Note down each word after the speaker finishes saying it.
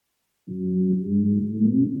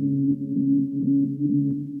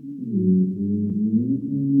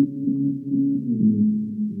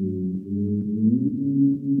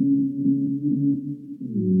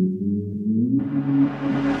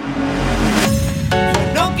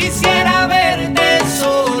No quisiera verte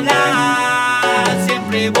sola,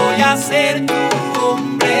 siempre voy a ser tu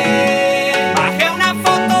hombre. Bajé una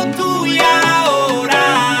foto tuya ahora,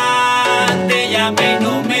 te llamé y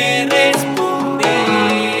no me respondes.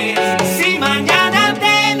 Si mañana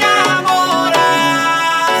te enamoras,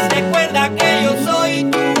 recuerda que yo soy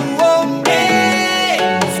tu hombre.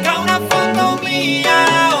 Busca una foto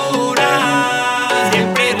mía ahora,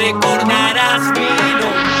 siempre recordarás mi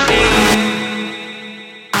nombre.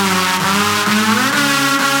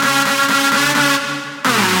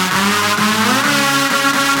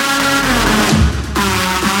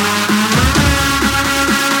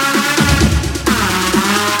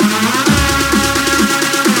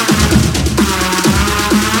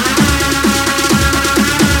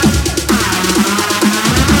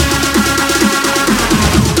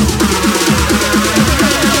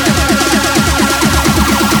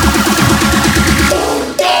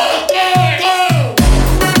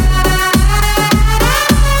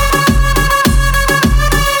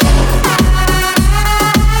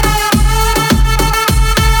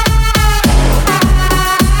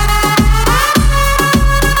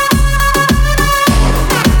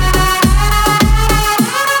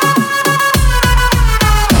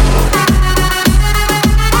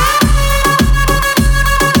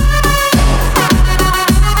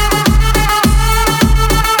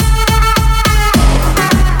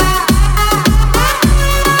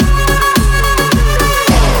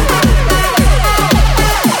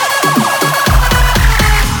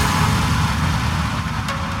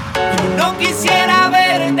 No quisiera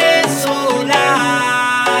verte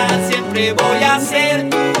sola, siempre voy a ser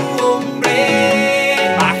tu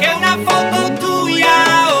hombre. Bajé una foto tuya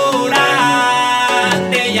ahora,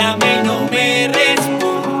 te llamé y no me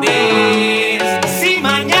respondes. Si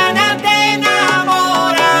mañana te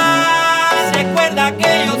enamoras, recuerda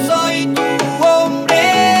que yo soy tu